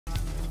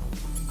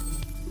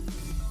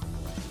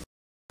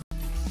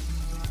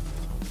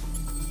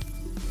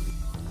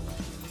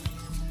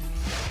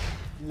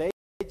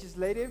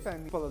legislative and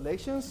municipal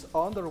elections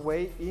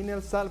underway in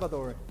El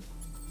Salvador.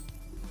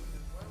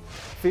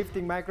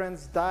 15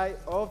 migrants die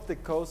off the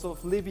coast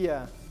of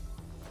Libya.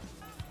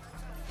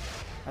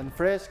 And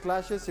fresh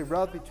clashes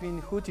erupt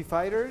between Houthi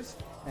fighters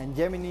and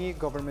Yemeni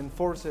government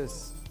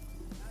forces.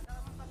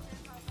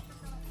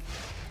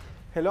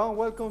 Hello and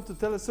welcome to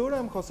teleSUR.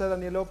 I'm Jose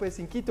Daniel Lopez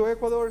in Quito,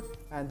 Ecuador,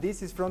 and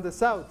this is from the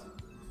south.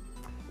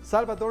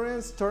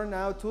 Salvadorans turn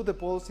out to the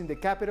polls in the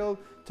capital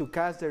to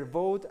cast their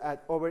vote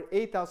at over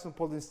 8,000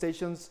 polling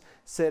stations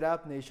set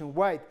up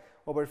nationwide.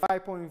 Over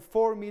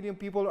 5.4 million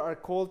people are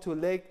called to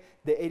elect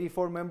the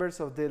 84 members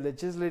of the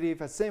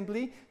Legislative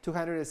Assembly,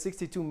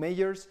 262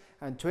 mayors,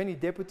 and 20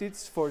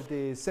 deputies for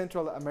the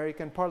Central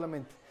American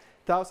Parliament.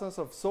 Thousands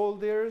of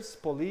soldiers,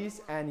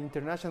 police, and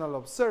international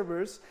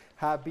observers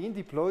have been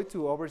deployed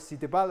to oversee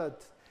the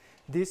ballot.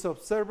 These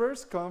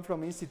observers come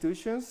from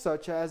institutions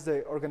such as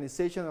the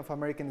Organization of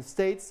American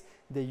States,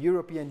 the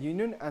European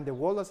Union, and the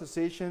World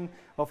Association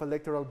of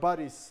Electoral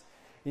Bodies.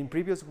 In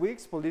previous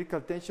weeks, political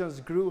tensions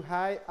grew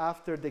high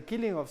after the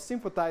killing of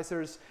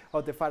sympathizers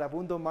of the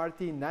Farabundo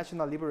Martí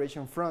National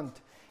Liberation Front.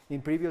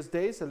 In previous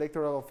days,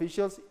 electoral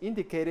officials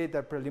indicated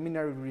that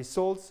preliminary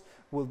results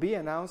will be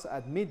announced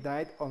at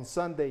midnight on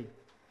Sunday.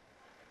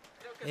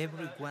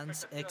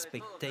 Everyone's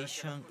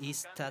expectation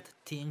is that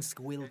things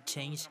will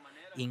change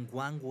in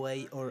one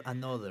way or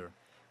another.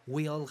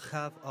 We all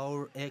have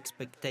our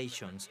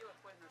expectations,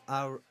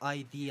 our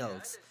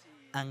ideals,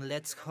 and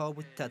let's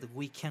hope that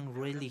we can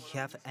really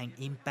have an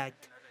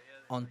impact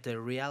on the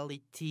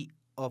reality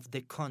of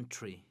the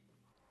country.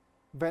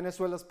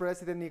 Venezuela's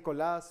President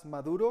Nicolás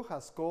Maduro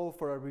has called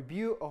for a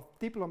review of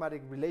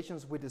diplomatic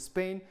relations with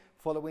Spain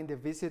following the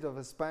visit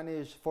of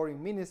Spanish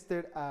Foreign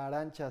Minister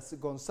Arantxa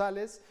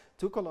González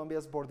to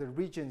Colombia's border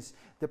regions.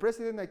 The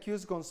president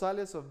accused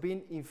González of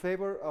being in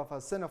favor of a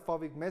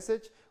xenophobic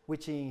message,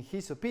 which in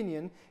his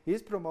opinion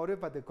is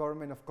promoted by the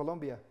government of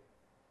Colombia.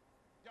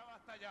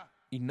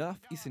 Enough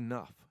is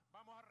enough.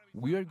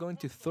 We are going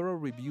to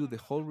thoroughly review the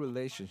whole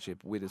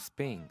relationship with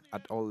Spain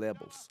at all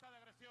levels.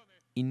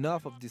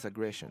 Enough of this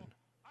aggression.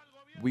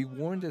 We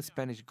warned the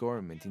Spanish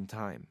government in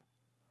time.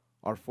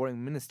 Our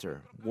foreign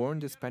minister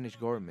warned the Spanish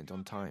government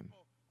on time.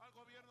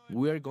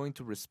 We are going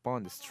to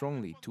respond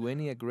strongly to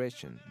any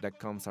aggression that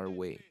comes our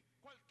way,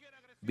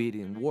 be it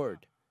in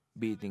word,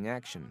 be it in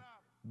action,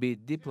 be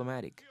it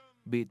diplomatic,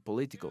 be it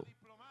political.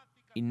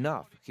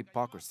 Enough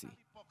hypocrisy.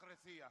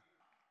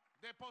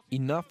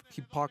 Enough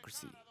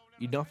hypocrisy,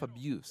 enough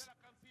abuse,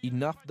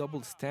 enough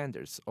double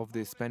standards of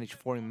the Spanish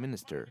foreign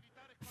minister,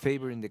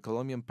 favoring the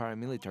Colombian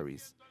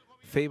paramilitaries,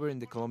 favoring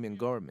the Colombian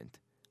government,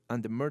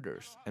 and the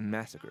murders and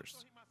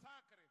massacres.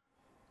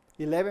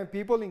 11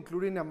 people,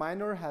 including a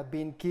minor, have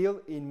been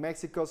killed in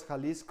Mexico's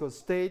Jalisco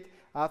state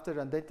after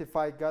an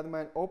identified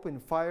gunman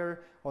opened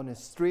fire on a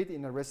street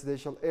in a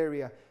residential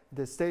area.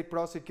 The state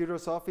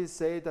prosecutor's office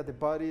said that the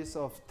bodies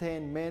of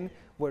 10 men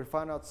were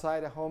found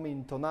outside a home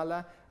in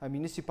Tonala, a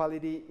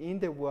municipality in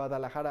the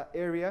Guadalajara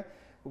area,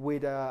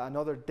 with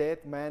another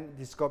dead man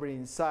discovered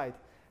inside.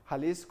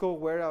 Jalisco,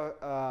 where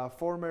a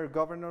former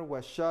governor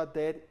was shot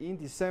dead in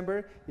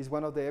December, is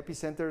one of the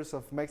epicenters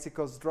of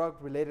Mexico's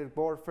drug-related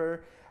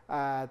warfare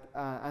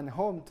and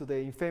home to the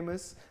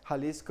infamous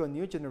Jalisco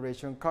New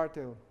Generation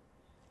cartel.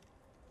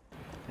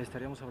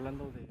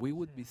 We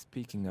would be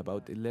speaking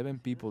about 11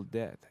 people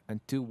dead and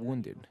 2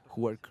 wounded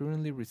who are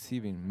currently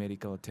receiving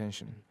medical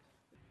attention.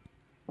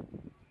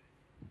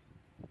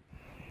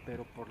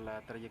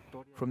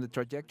 From the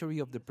trajectory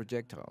of the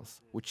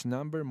projectiles, which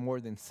number more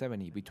than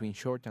 70 between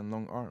short and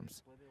long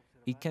arms,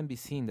 it can be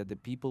seen that the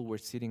people were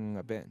sitting on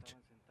a bench,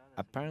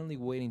 apparently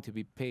waiting to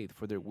be paid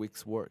for their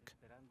week's work,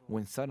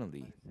 when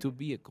suddenly 2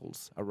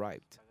 vehicles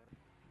arrived.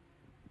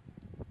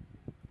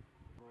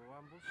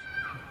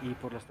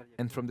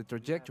 And from the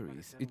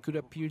trajectories, it could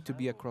appear to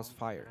be a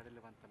crossfire.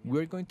 We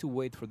are going to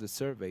wait for the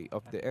survey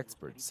of the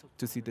experts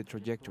to see the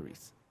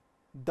trajectories.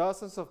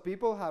 Dozens of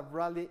people have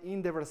rallied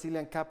in the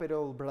Brazilian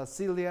capital,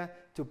 Brasilia,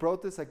 to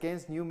protest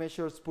against new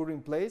measures put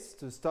in place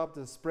to stop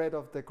the spread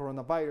of the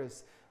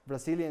coronavirus.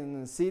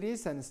 Brazilian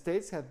cities and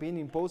states have been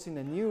imposing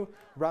a new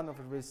round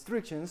of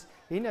restrictions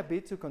in a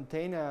bid to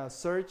contain a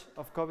surge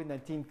of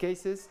COVID-19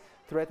 cases,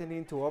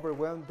 threatening to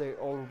overwhelm the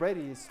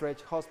already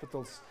stretched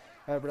hospitals.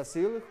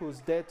 Brazil, whose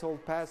death toll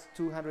passed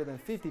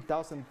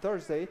 250,000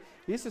 Thursday,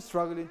 is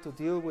struggling to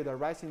deal with a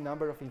rising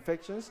number of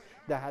infections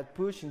that had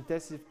pushed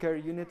intensive care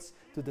units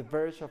to the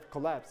verge of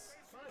collapse.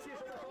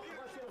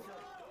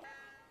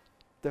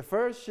 The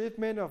first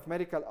shipment of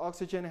medical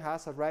oxygen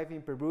has arrived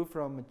in Peru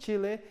from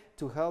Chile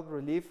to help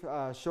relieve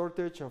a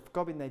shortage of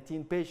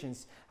COVID-19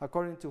 patients.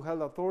 According to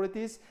health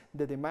authorities,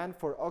 the demand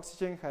for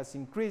oxygen has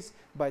increased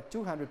by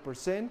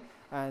 200%,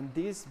 and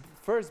this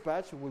first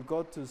batch will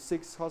go to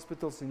 6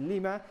 hospitals in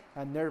Lima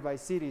and nearby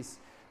cities.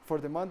 For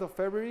the month of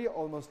February,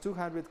 almost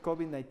 200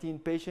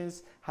 COVID-19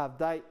 patients have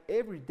died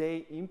every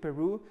day in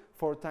Peru,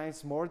 4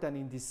 times more than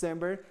in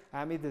December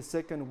amid the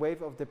second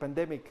wave of the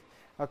pandemic.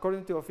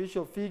 According to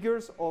official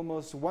figures,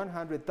 almost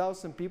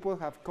 100,000 people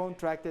have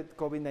contracted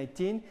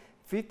COVID-19,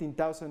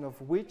 15,000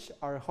 of which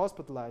are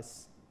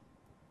hospitalized.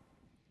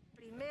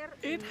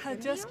 It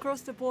had just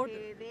crossed the border.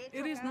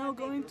 It is now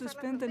going to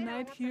spend the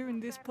night here in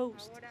this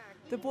post,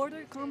 the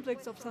border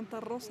complex of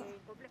Santa Rosa.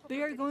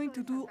 They are going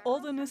to do all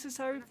the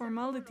necessary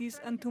formalities,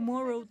 and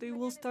tomorrow they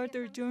will start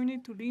their journey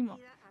to Lima,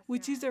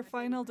 which is their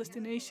final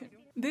destination.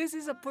 This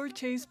is a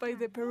purchase by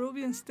the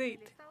Peruvian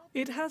state.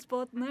 It has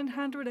bought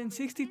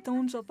 960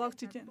 tons of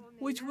oxygen,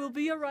 which will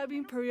be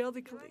arriving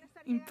periodically,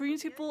 in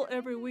principle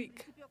every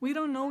week. We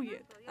don't know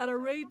yet, at a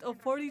rate of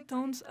 40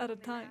 tons at a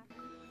time.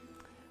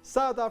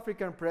 South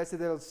African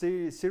President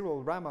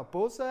Cyril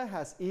Ramaphosa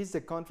has eased the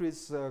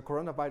country's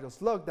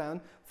coronavirus lockdown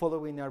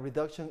following a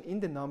reduction in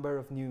the number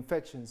of new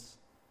infections.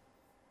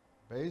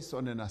 Based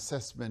on an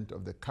assessment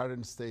of the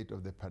current state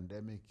of the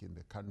pandemic in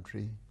the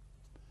country,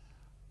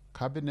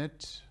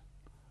 Cabinet,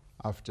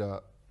 after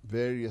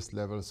various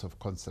levels of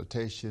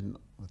consultation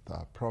with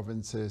our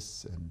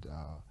provinces and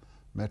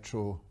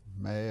metro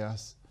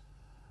mayors,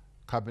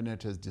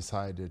 Cabinet has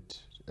decided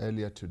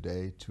earlier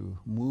today to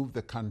move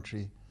the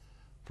country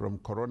from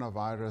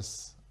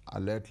coronavirus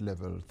alert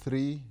level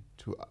 3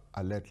 to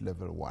alert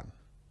level 1.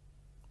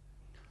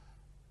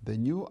 The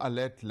new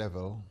alert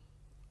level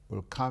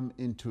will come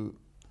into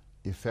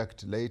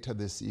effect later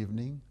this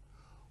evening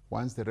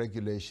once the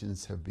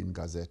regulations have been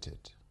gazetted.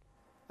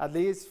 At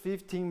least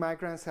 15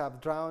 migrants have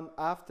drowned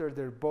after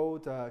their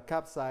boat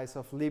capsized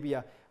off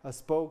Libya. A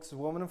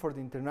spokeswoman for the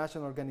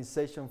International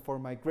Organization for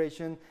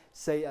Migration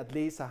said at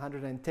least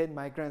 110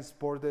 migrants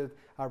boarded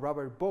a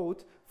rubber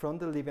boat from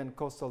the Libyan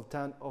coastal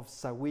town of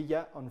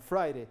Zawiya on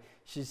Friday.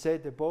 She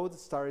said the boat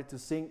started to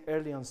sink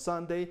early on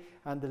Sunday,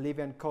 and the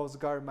Libyan Coast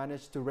Guard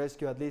managed to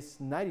rescue at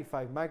least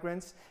 95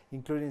 migrants,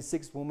 including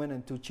 6 women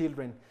and 2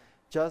 children.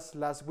 Just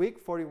last week,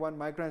 41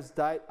 migrants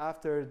died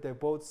after the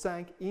boat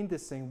sank in the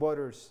same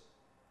waters.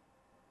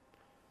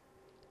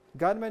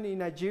 Gunmen in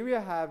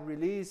Nigeria have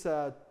released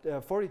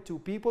 42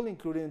 people,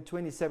 including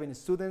 27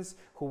 students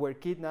who were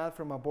kidnapped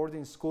from a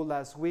boarding school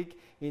last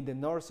week in the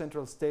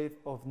north-central state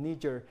of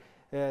Niger.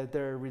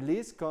 Their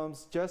release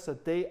comes just a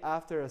day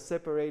after a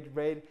separate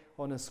raid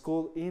on a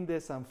school in the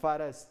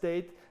Zamfara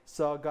state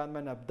saw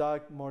gunmen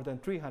abduct more than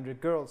 300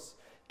 girls.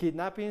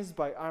 Kidnappings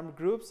by armed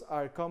groups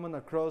are common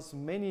across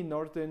many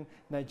northern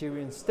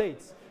Nigerian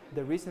states.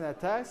 The recent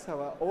attacks have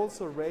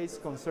also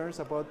raised concerns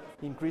about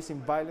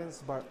increasing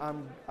violence by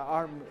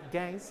armed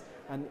gangs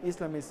and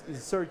Islamist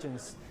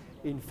insurgents.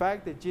 In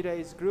fact, the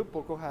jihadist group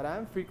Boko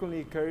Haram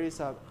frequently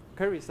carries out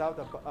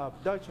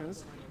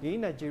abductions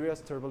in Nigeria's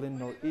turbulent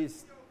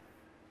northeast.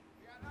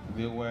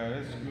 They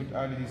were rescued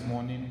early this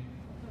morning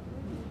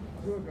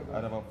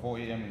at about 4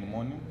 a.m. in the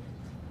morning,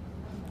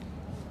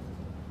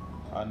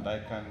 and I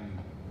can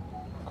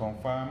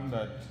confirm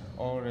that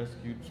all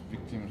rescued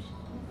victims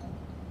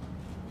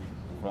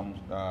from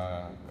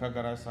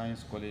Kagara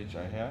Science College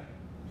are here,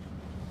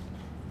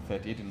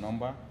 38 in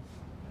number,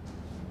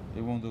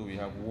 even though we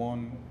have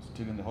one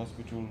still in the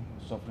hospital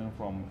suffering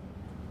from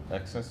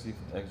excessive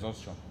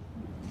exhaustion.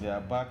 They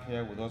are back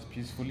here with us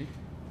peacefully.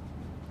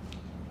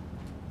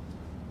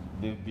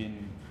 They've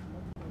been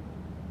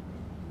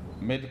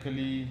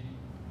medically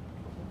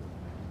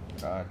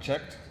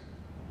checked,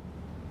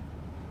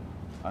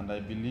 and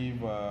I believe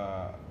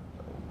the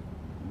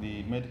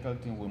medical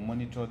team will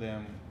monitor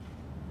them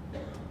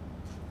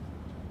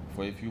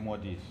for a few more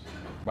days,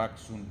 back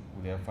soon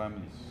with their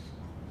families.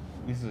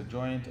 This is a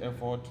joint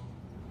effort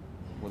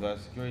with our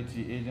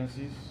security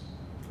agencies,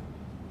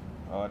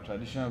 our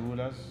traditional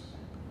rulers,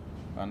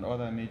 and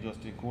other major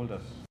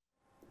stakeholders.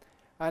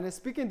 And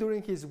speaking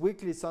during his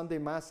weekly Sunday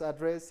Mass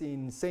address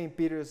in St.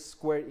 Peter's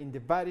Square in the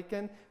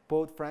Vatican,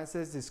 Pope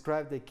Francis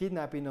described the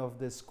kidnapping of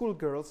the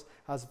schoolgirls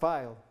as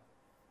vile.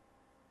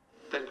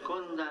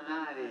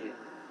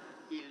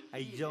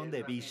 I join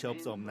the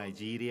bishops of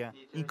Nigeria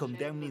in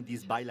condemning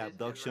this vile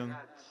abduction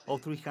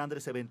of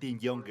 317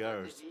 young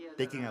girls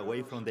taken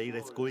away from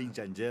their school in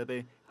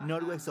Janjebe,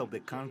 northwest of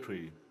the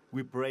country.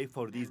 We pray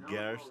for these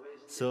girls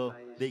so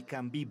they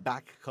can be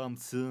back home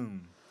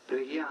soon.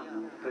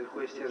 Preghiamo per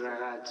queste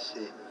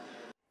ragazze.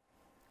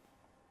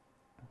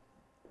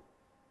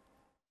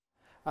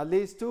 At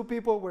least 2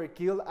 people were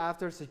killed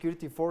after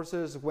security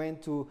forces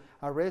went to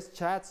arrest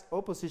Chad's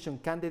opposition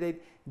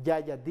candidate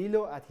Yaya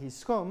Dillo at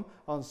his home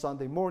on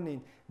Sunday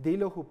morning.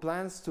 Dillo, who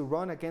plans to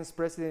run against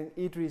President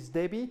Idris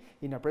Deby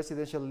in a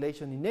presidential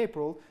election in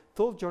April,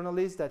 told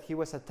journalists that he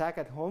was attacked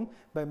at home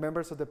by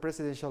members of the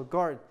Presidential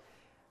Guard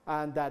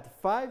and that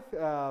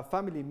 5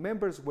 family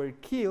members were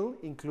killed,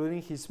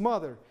 including his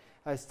mother.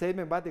 A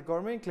statement by the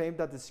government claimed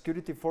that the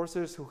security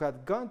forces who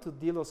had gone to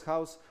Dillo's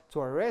house to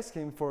arrest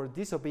him for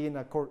disobeying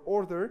a court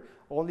order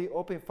only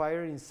opened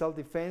fire in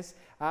self-defense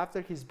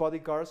after his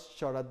bodyguards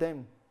shot at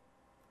them.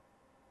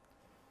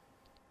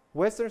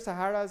 Western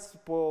Sahara's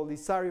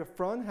Polisario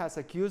Front has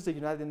accused the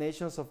United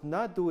Nations of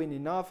not doing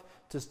enough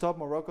to stop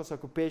Morocco's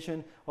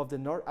occupation of the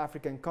North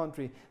African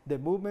country. The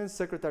movement's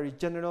Secretary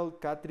General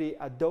Kadri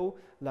Adou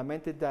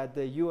lamented that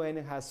the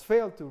UN has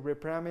failed to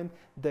reprimand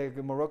the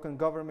Moroccan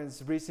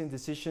government's recent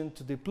decision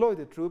to deploy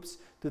the troops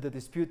to the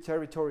disputed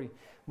territory.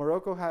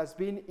 Morocco has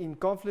been in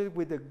conflict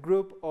with the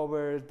group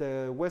over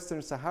the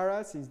Western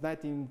Sahara since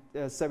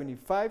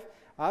 1975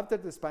 after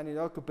the Spanish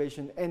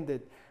occupation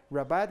ended.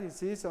 Rabat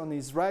insists on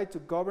its right to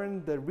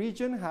govern the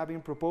region,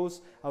 having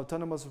proposed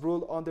autonomous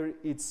rule under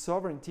its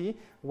sovereignty,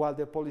 while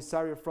the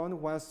Polisario Front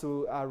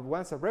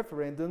wants a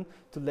referendum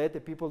to let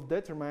the people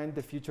determine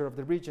the future of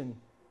the region.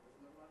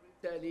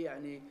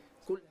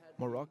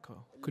 Morocco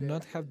could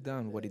not have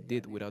done what it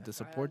did without the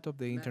support of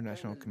the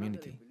international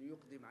community,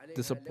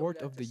 the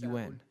support of the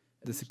UN,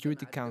 the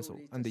Security Council,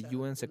 and the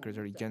UN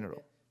Secretary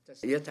General.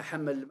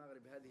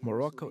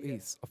 Morocco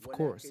is, of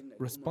course,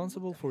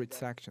 responsible for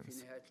its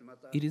actions.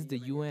 It is the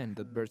UN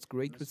that bears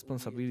great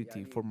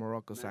responsibility for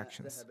Morocco's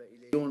actions.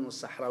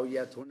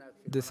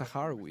 The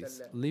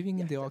Sahrawis living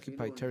in the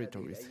occupied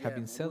territories have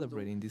been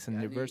celebrating this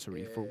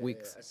anniversary for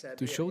weeks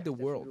to show the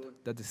world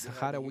that the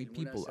Sahrawi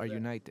people are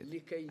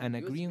united and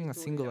agree on a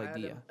single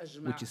idea,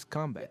 which is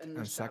combat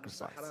and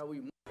sacrifice.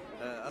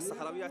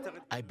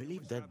 I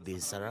believe that the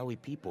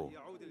Sahrawi people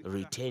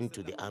return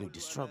to the armed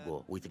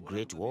struggle with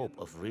great hope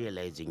of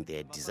realizing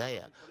their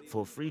desire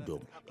for freedom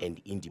and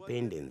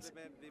independence.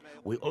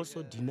 We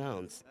also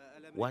denounce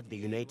what the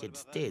United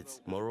States,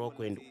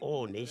 Morocco, and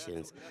all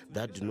nations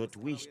that do not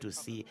wish to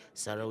see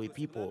Sahrawi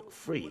people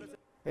free.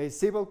 A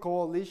civil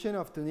coalition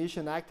of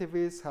Tunisian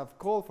activists have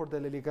called for the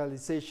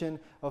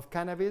legalization of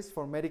cannabis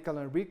for medical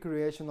and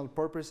recreational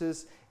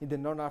purposes in the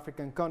North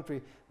African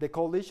country. The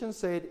coalition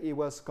said it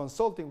was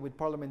consulting with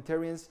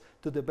parliamentarians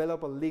to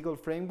develop a legal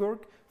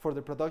framework for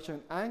the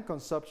production and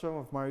consumption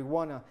of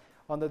marijuana.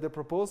 Under the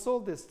proposal,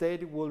 the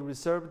state will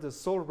reserve the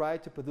sole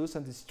right to produce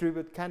and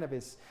distribute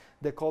cannabis.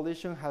 The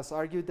coalition has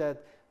argued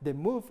that the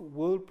move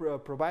will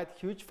provide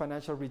huge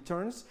financial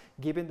returns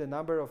given the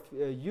number of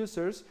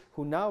users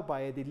who now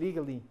buy it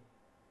illegally.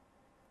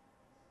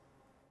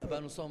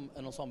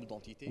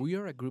 We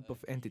are a group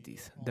of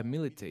entities that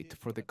militate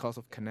for the cause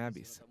of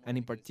cannabis, and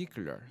in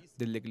particular,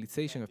 the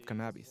legalization of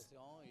cannabis.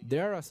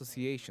 There are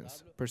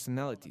associations,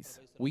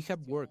 personalities. We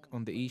have worked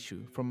on the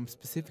issue from a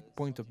specific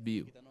point of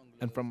view,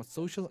 and from a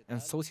social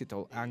and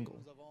societal angle.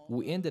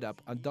 We ended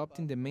up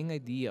adopting the main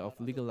idea of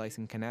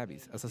legalizing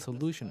cannabis as a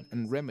solution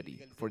and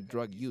remedy for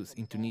drug use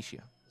in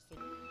Tunisia.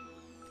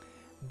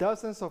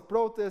 Dozens of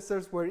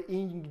protesters were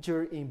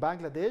injured in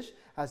Bangladesh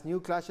as new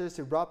clashes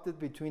erupted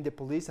between the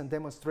police and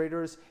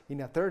demonstrators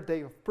in a third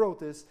day of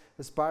protests,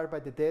 inspired by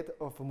the death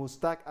of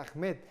Mustaq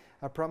Ahmed,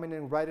 a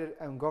prominent writer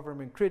and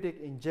government critic,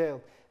 in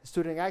jail.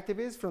 Student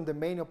activists from the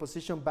main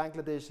opposition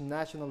Bangladesh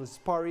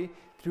Nationalist Party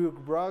threw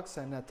rocks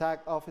and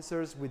attacked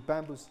officers with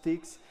bamboo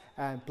sticks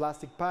and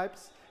plastic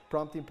pipes,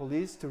 prompting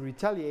police to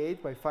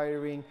retaliate by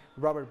firing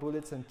rubber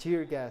bullets and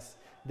tear gas.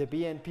 The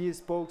BNP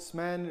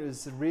spokesman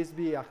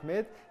Rizvi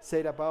Ahmed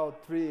said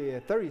about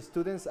 30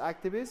 students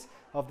activists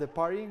of the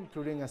party,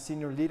 including a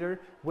senior leader,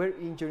 were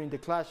injured in the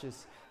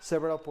clashes.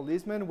 Several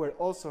policemen were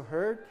also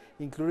hurt,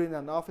 including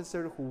an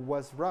officer who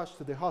was rushed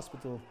to the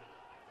hospital.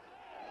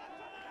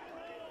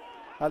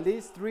 At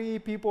least 3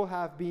 people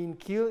have been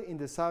killed in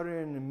the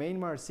southern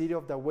Myanmar city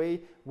of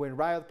Dawei when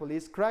riot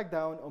police cracked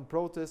down on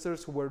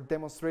protesters who were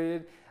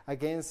demonstrated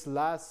against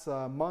last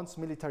month's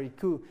military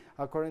coup.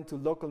 According to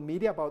local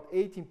media, about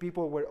 18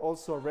 people were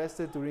also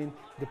arrested during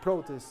the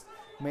protest.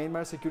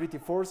 Myanmar security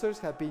forces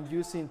have been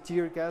using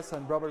tear gas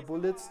and rubber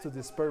bullets to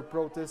disperse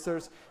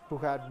protesters who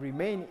had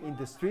remained in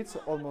the streets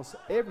almost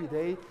every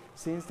day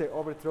since the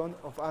overthrow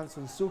of Aung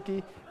San Suu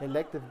Kyi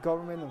elected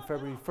government on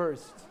February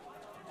 1st.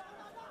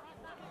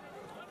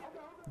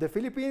 The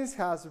Philippines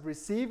has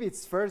received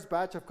its first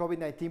batch of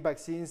COVID-19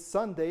 vaccines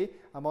Sunday,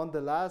 among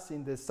the last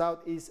in the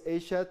Southeast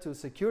Asia to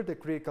secure the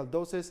critical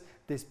doses,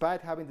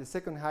 despite having the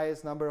second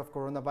highest number of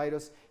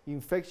coronavirus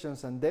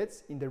infections and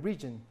deaths in the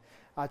region.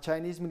 A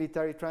Chinese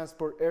military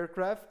transport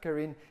aircraft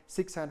carrying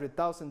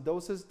 600,000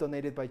 doses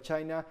donated by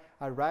China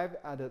arrived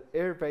at an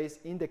air base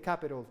in the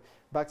capital.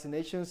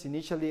 Vaccinations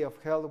initially of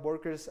health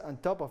workers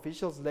and top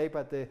officials led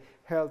by the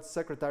health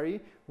secretary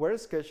were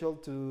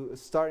scheduled to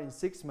start in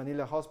 6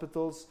 Manila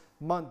hospitals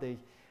Monday.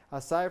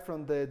 Aside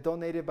from the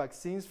donated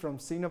vaccines from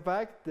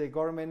Sinovac, the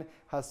government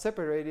has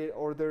separated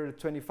ordered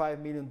 25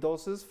 million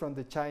doses from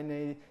the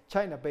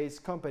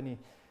China-based company.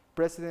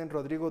 President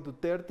Rodrigo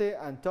Duterte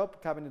and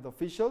top cabinet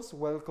officials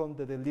welcomed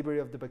the delivery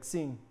of the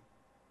vaccine.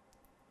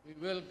 We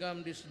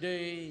welcome this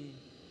day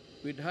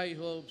with high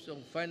hopes of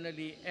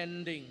finally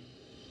ending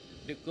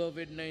the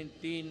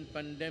COVID-19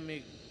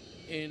 pandemic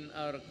in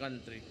our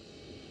country.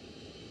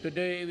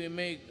 Today we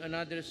make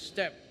another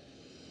step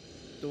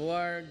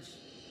towards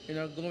an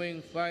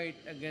ongoing fight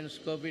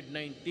against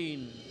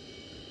COVID-19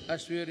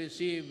 as we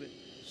receive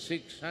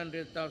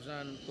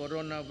 600,000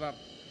 CoronaVac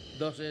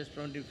doses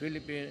from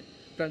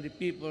the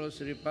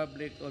People's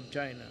Republic of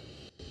China.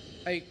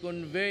 I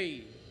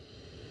convey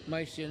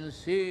my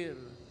sincere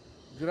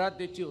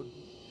gratitude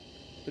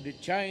to the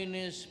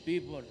Chinese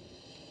people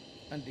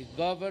and the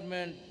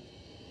government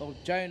of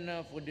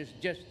China for this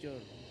gesture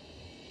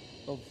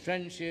of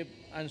friendship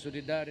and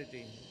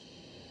solidarity,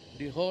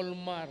 the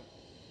hallmark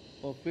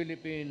of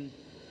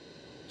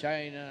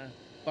Philippine-China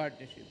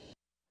partnership.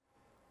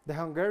 The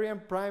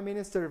Hungarian Prime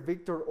Minister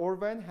Viktor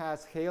Orban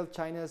has hailed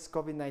China's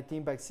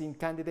COVID-19 vaccine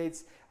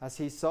candidates as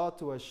he sought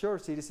to assure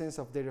citizens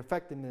of their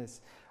effectiveness.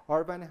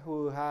 Orban,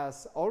 who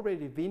has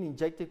already been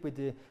injected with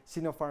the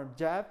Sinopharm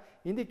jab,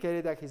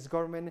 indicated that his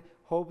government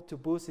hoped to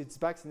boost its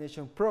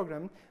vaccination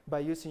program by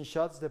using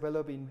shots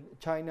developed in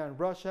China and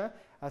Russia,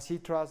 as he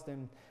trusts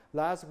them.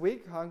 Last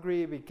week,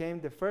 Hungary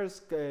became the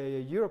first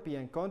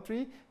European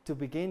country to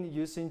begin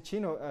using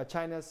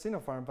China's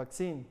Sinopharm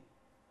vaccine.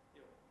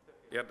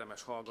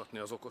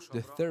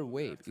 The third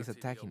wave is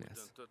attacking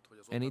us,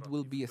 and it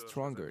will be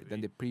stronger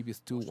than the previous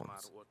two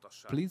ones.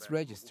 Please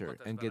register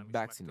and get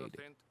vaccinated.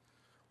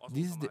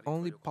 This is the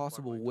only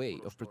possible way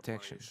of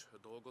protection.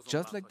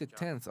 Just like the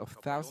tens of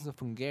thousands of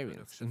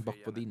Hungarians in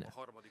Bokvodina,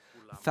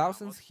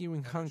 thousands here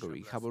in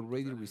Hungary have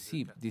already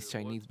received this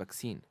Chinese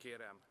vaccine.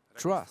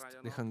 Trust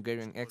the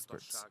Hungarian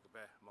experts.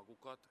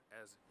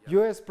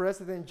 U.S.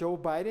 President Joe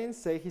Biden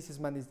said his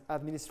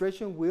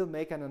administration will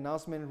make an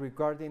announcement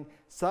regarding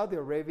Saudi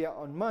Arabia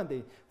on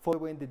Monday,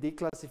 following the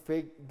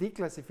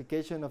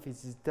declassification of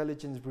his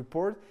intelligence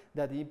report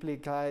that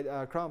implicated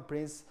Crown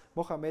Prince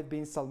Mohammed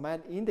bin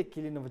Salman in the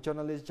killing of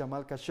journalist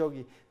Jamal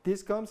Khashoggi.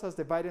 This comes as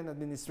the Biden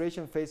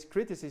administration faced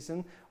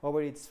criticism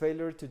over its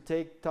failure to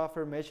take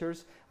tougher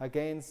measures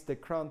against the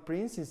Crown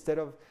Prince instead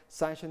of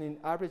sanctioning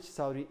average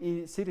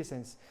Saudi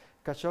citizens.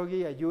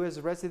 Khashoggi, a U.S.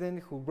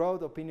 resident who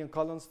wrote opinion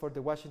columns for the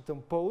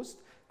Washington Post,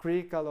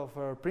 critical of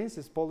her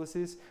prince's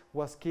policies,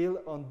 was killed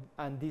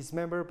and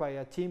dismembered by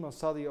a team of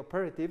Saudi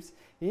operatives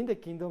in the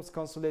kingdom's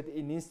consulate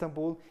in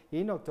Istanbul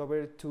in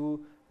October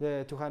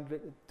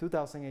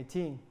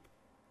 2018.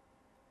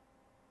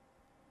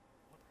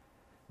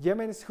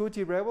 Yemen's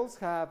Houthi rebels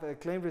have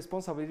claimed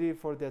responsibility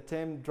for the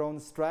attempted drone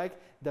strike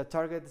that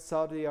targeted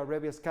Saudi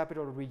Arabia's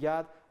capital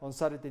Riyadh on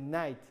Saturday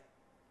night.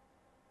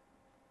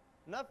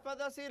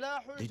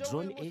 The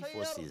drone air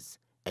forces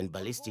and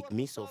ballistic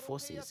missile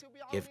forces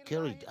have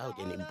carried out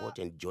an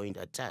important joint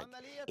attack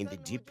in the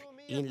deep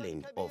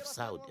inland of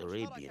Saudi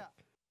Arabia.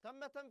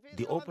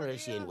 The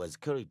operation was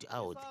carried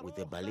out with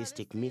a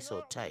ballistic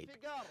missile type,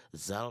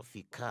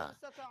 Zulfikar,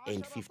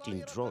 and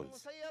 15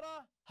 drones.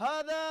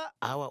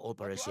 Our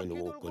operation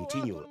will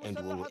continue and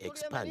will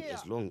expand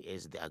as long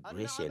as the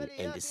aggression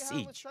and the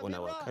siege on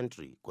our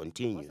country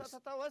continues.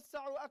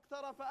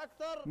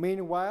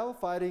 Meanwhile,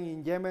 fighting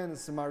in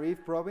Yemen's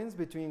Marib province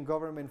between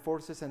government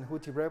forces and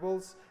Houthi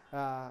rebels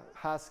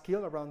has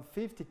killed around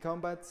 50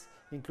 combats,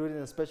 including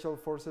a special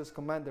forces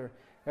commander.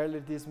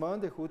 Earlier this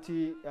month, the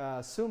Houthi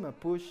assumed a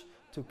push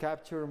to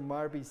capture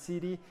Marib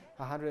city,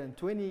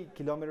 120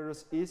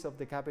 kilometers east of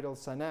the capital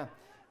Sana'a.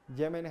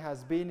 Yemen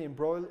has been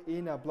embroiled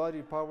in a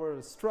bloody power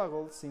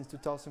struggle since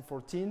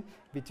 2014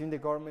 between the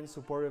government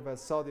supported by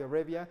Saudi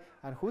Arabia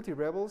and Houthi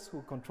rebels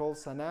who control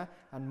Sana'a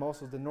and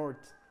most of the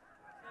north.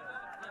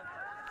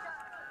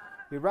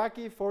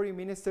 Iraqi Foreign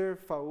Minister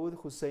Fawad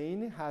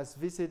Hussein has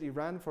visited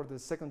Iran for the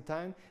second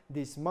time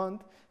this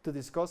month to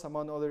discuss,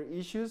 among other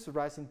issues,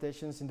 rising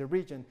tensions in the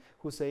region.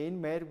 Hussein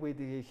met with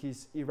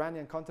his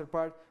Iranian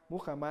counterpart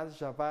Muhammad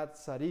Javad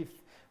Zarif.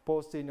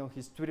 Posting on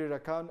his Twitter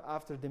account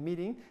after the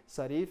meeting,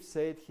 Zarif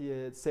said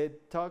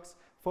talks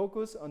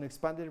focus on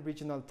expanding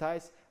regional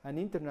ties and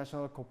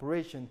international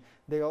cooperation.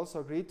 They also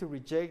agreed to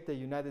reject the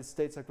United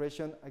States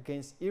aggression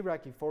against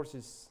Iraqi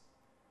forces.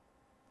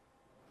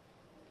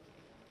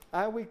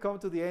 And we come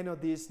to the end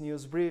of this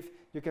news brief.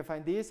 You can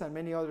find this and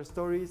many other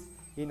stories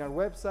in our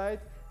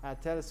website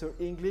at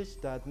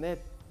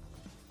telesurenglish.net.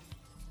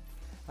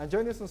 And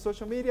join us on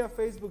social media,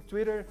 Facebook,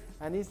 Twitter,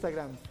 and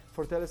Instagram.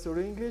 For Telesur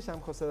English,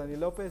 I'm Jose Daniel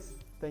Lopez.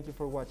 Thank you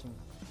for watching.